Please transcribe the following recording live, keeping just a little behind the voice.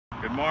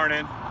Good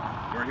morning.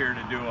 We're here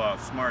to do a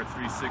Smart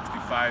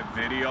 365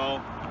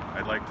 video.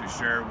 I'd like to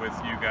share with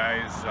you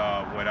guys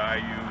what I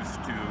use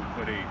to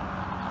put a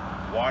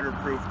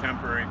waterproof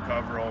temporary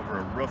cover over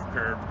a roof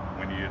curb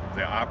when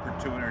the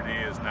opportunity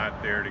is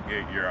not there to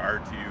get your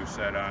RTU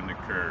set on the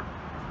curb.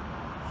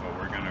 So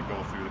we're going to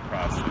go through the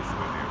process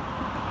with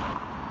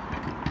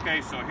you.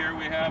 Okay, so here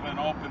we have an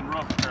open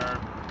roof curb.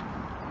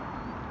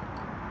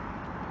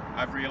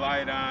 I've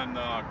relied on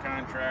the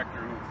contractor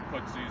who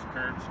puts these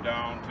curbs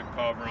down to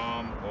cover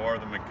them, or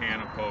the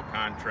mechanical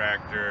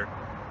contractor.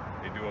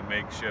 They do a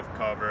makeshift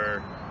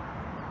cover.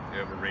 You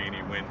have a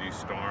rainy, windy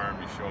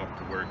storm, you show up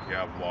to work, you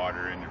have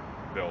water in your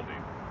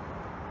building.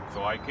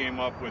 So I came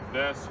up with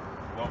this,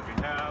 what we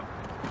have.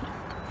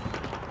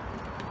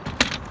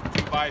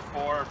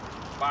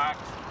 2x4 box,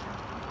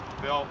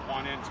 built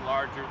 1 inch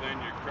larger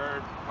than your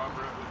curb,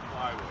 cover it with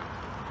plywood.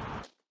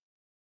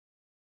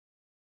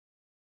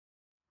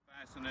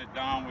 Fasten it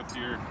down with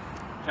your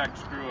tech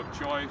screw of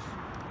choice.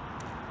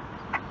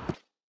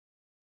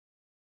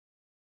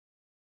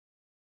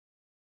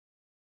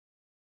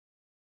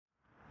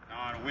 Now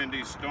on a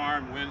windy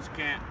storm, winds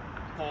can't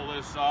pull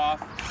this off.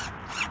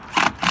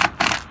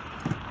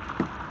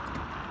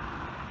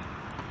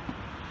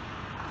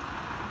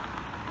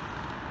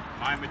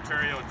 My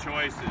material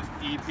choice is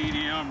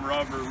EPDM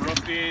rubber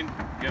roofing,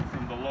 get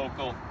from the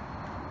local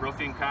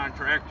roofing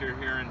contractor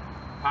here in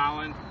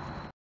Holland.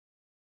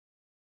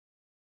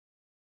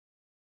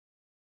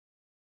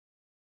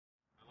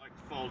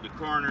 Fold the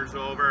corners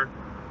over.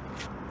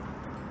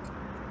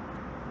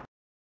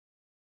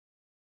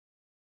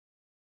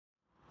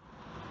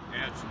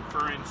 Add some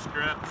furring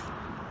strips.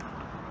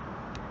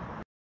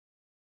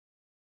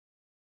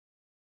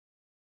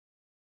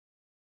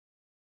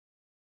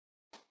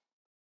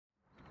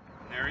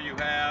 And there you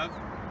have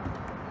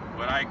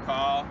what I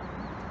call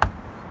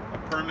a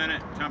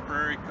permanent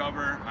temporary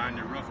cover on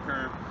your roof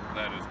curb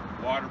that is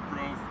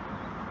waterproof.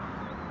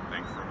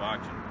 Thanks for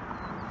watching.